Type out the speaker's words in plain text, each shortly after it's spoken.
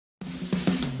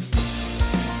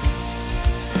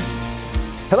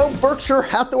Hello, Berkshire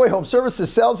Hathaway Home Services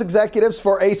sales executives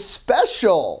for a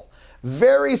special,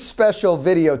 very special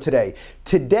video today.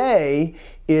 Today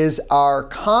is our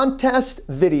contest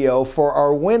video for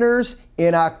our winners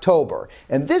in October.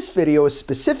 And this video is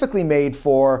specifically made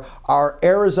for our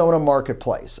Arizona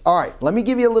marketplace. All right, let me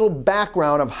give you a little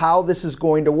background of how this is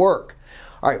going to work.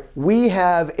 All right, we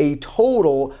have a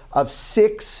total of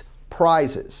 6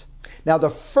 prizes. Now,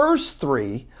 the first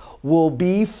 3 will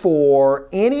be for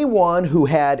anyone who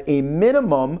had a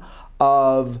minimum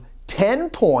of 10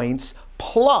 points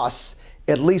plus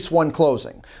at least 1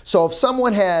 closing. So if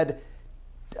someone had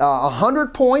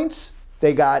 100 points,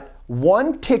 they got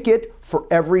 1 ticket for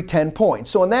every 10 points.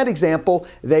 So in that example,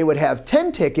 they would have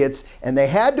 10 tickets and they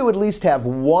had to at least have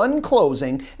 1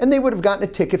 closing, and they would have gotten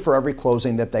a ticket for every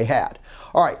closing that they had.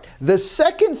 All right, the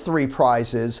second 3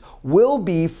 prizes will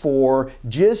be for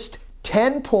just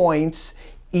 10 points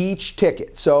each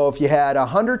ticket. So if you had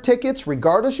 100 tickets,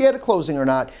 regardless you had a closing or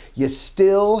not, you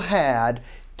still had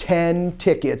 10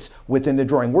 tickets within the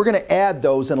drawing. We're going to add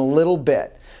those in a little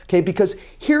bit. Okay, because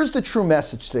here's the true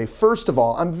message today. First of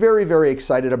all, I'm very, very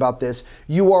excited about this.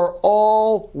 You are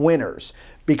all winners,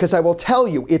 because I will tell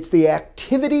you, it's the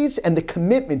activities and the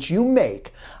commitments you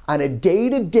make on a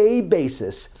day-to-day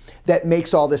basis that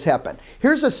makes all this happen.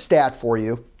 Here's a stat for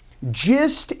you.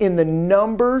 Just in the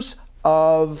numbers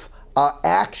of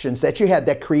actions that you had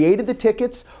that created the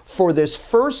tickets for this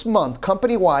first month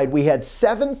company-wide, we had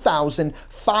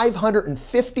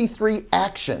 7,553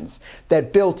 actions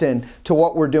that built in to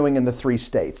what we're doing in the 3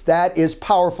 states. That is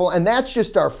powerful, and that's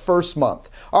just our first month.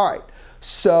 All right,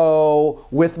 so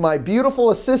with my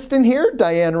beautiful assistant here,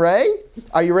 Diane Ray,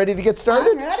 are you ready to get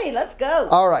started? I'm ready, let's go.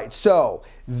 All right, so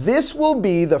this will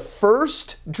be the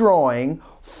first drawing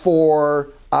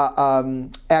for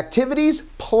activities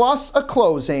plus a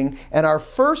closing, and our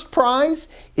first prize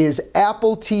is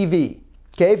Apple TV.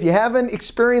 Okay, if you haven't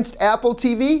experienced Apple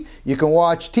TV, you can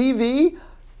watch TV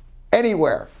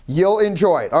anywhere. You'll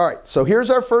enjoy it. All right, so here's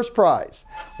our first prize.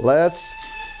 Let's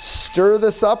stir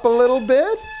this up a little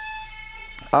bit.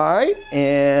 All right,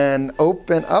 and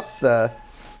open up the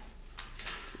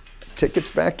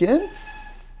tickets back in.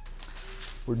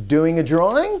 We're doing a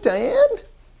drawing, Diane.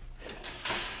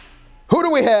 Who do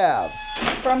we have?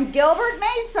 From Gilbert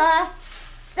Mesa,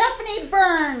 Stephanie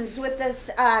Burns with this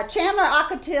Chandler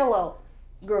Ocotillo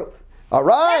group. All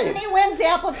right. Stephanie wins the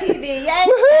Apple TV. Yay,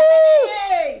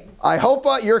 Stephanie! I hope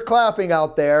you're clapping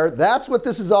out there. That's what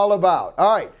this is all about.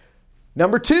 All right.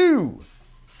 Number 2.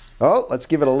 Oh, let's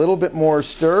give it a little bit more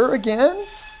stir again.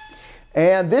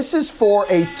 And this is for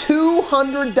a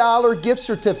 $200 gift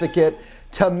certificate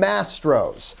to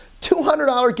Mastro's.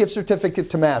 $200 gift certificate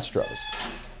to Mastro's.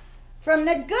 From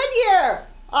the Goodyear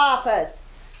office,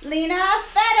 Lena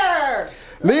Fetter.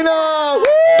 Lena! Woo!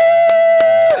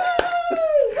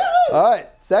 All right,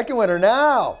 second winner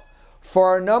now. For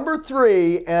our number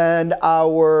 3 and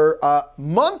our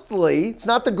monthly, it's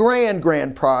not the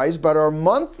grand prize, but our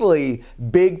monthly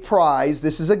big prize.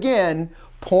 This is, again,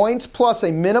 points plus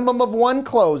a minimum of 1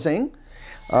 closing.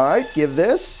 All right, give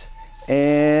this.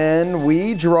 And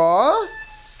we draw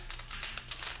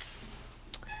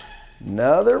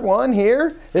another one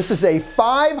here. This is a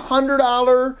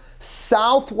 $500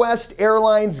 Southwest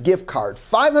Airlines gift card.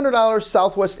 $500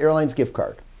 Southwest Airlines gift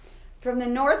card. From the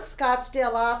North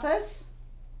Scottsdale office,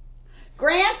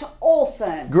 Grant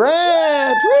Olson.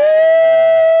 Grant!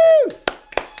 Woo!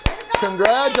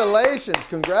 Congratulations,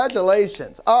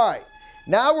 congratulations. All right,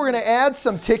 now we're going to add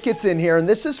some tickets in here, and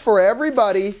this is for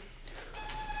everybody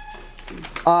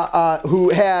who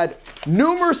had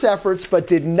numerous efforts but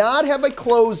did not have a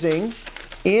closing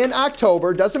in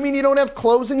October. Doesn't mean you don't have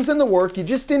closings in the work. You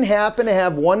just didn't happen to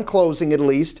have 1 closing at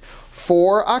least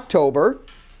for October.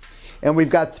 And we've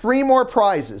got 3 more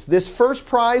prizes. This first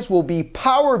prize will be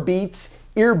Powerbeats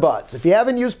earbuds. If you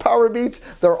haven't used Powerbeats,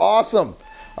 they're awesome.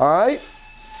 All right.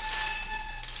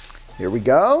 Here we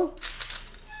go.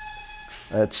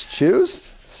 Let's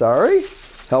choose. Sorry.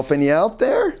 Helping you out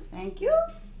there. Thank you.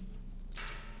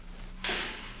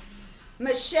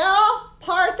 Michelle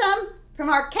Partham from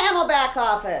our Camelback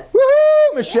office.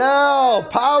 Woohoo, Michelle! Yeah,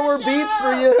 Powerbeats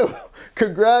for you.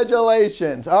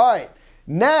 Congratulations. All right,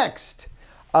 next,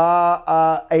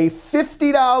 a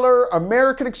 $50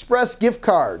 American Express gift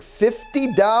card.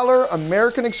 $50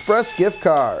 American Express gift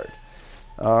card.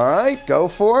 All right, go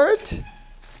for it.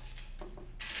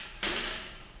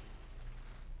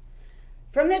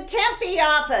 From the Tempe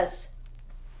office.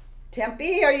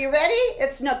 Tempe, are you ready?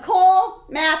 It's Nicole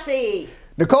Massey.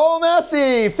 Nicole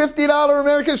Massey, $50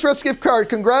 American Express gift card.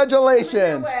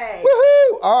 Congratulations.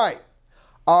 Woohoo! All right.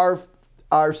 Our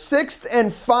 6th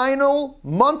and final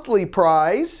monthly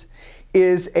prize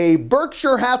is a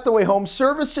Berkshire Hathaway Home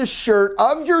Services shirt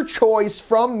of your choice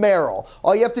from Merrill.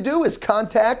 All you have to do is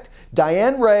contact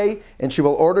Diane Ray and she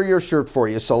will order your shirt for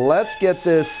you. So let's get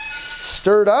this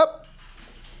stirred up.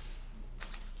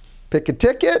 Pick a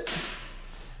ticket.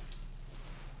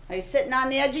 Are you sitting on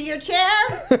the edge of your chair?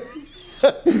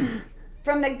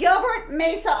 From the Gilbert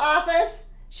Mesa office,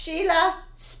 Sheila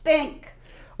Spink.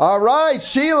 All right,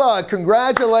 Sheila,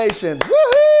 congratulations.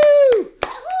 Woohoo!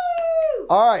 Woohoo!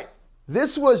 All right,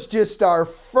 this was just our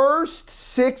first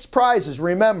 6 prizes.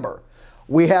 Remember,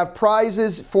 we have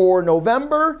prizes for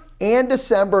November and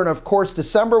December, and of course,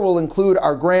 December will include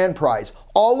our grand prize.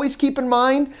 Always keep in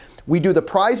mind, we do the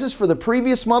prizes for the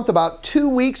previous month about 2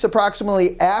 weeks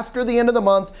approximately after the end of the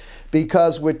month,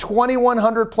 because with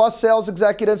 2,100 plus sales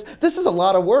executives, this is a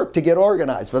lot of work to get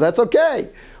organized, but that's okay.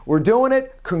 We're doing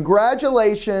it.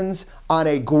 Congratulations on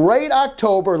a great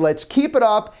October. Let's keep it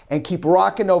up and keep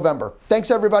rocking November.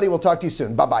 Thanks, everybody. We'll talk to you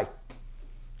soon. Bye-bye.